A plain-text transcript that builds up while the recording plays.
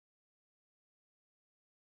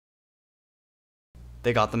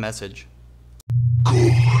They got the message.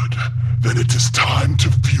 Good. Then it is time to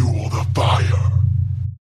fuel the fire.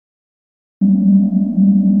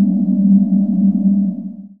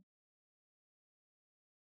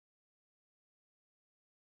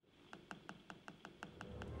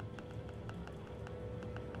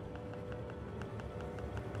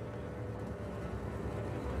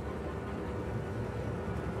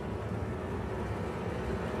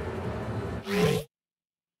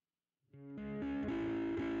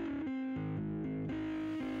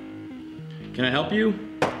 Can I help you?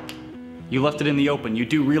 You left it in the open. You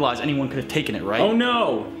do realize anyone could have taken it, right? Oh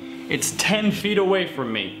no! It's 10 feet away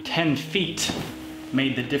from me. 10 feet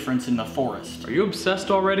made the difference in the forest. Are you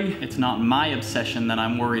obsessed already? It's not my obsession that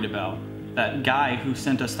I'm worried about. That guy who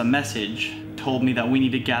sent us the message told me that we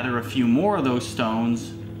need to gather a few more of those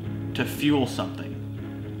stones to fuel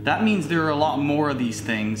something. That means there are a lot more of these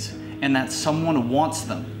things and that someone wants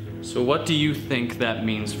them. So what do you think that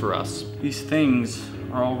means for us? These things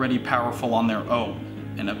are already powerful on their own.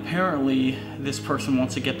 And apparently this person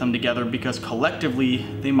wants to get them together because collectively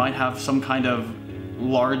they might have some kind of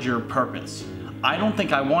larger purpose. I don't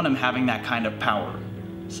think I want him having that kind of power.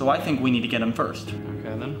 So I think we need to get him first.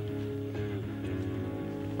 Okay then.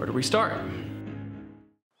 Where do we start?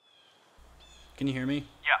 Can you hear me?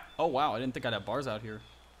 Yeah. Oh wow, I didn't think I'd have bars out here.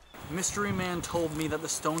 Mystery Man told me that the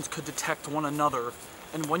stones could detect one another,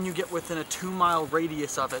 and when you get within a 2-mile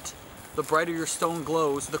radius of it, the brighter your stone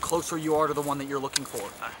glows, the closer you are to the one that you're looking for.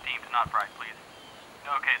 Steamed, not fried, please.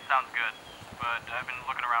 Okay, it sounds good, but I've been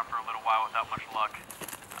looking around for a little while without much luck.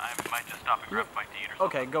 I might just stop and grab a bite to eat or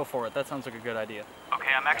something. Okay, go for it. That sounds like a good idea. Okay,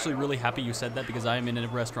 I'm actually Really happy you said that because I am in a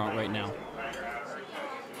restaurant right now.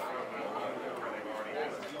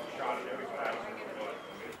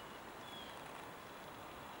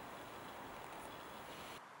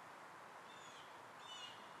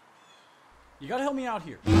 You gotta help me out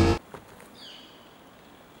here.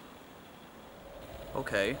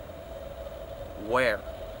 Okay. Where?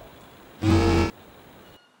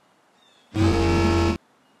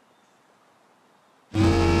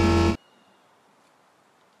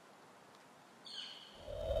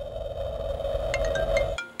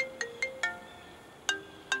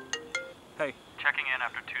 Hey. checking in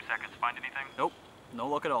after 2 seconds. Find anything? Nope. No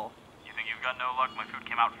luck at all. You think you've got no luck? My food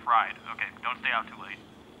came out fried. Okay, don't stay out too late.